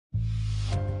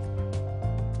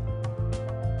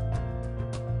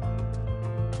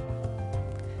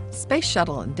Space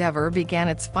Shuttle Endeavour began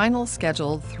its final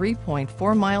scheduled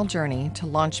 3.4-mile journey to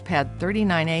Launch Pad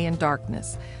 39A in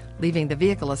darkness, leaving the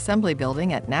Vehicle Assembly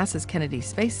Building at NASA's Kennedy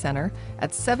Space Center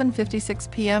at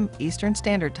 7:56 p.m. Eastern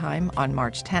Standard Time on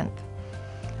March 10th.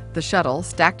 The shuttle,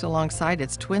 stacked alongside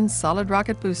its twin solid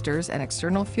rocket boosters and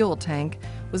external fuel tank,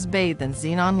 was bathed in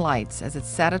xenon lights as it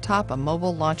sat atop a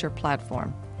mobile launcher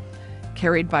platform.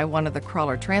 Carried by one of the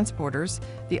crawler transporters,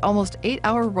 the almost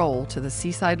 8-hour roll to the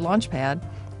seaside launch pad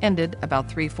ended about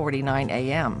 3:49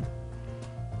 a.m.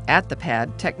 At the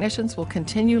pad, technicians will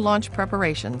continue launch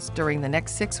preparations during the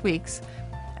next 6 weeks,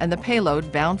 and the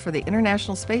payload bound for the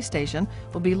International Space Station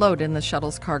will be loaded in the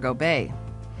shuttle's cargo bay.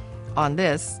 On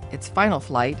this, its final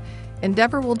flight,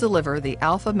 Endeavour will deliver the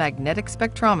Alpha Magnetic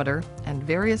Spectrometer and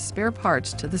various spare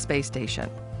parts to the space station.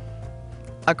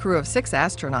 A crew of 6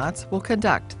 astronauts will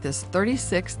conduct this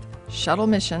 36th shuttle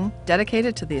mission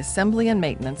dedicated to the assembly and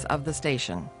maintenance of the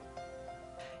station.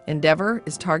 Endeavour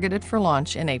is targeted for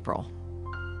launch in April.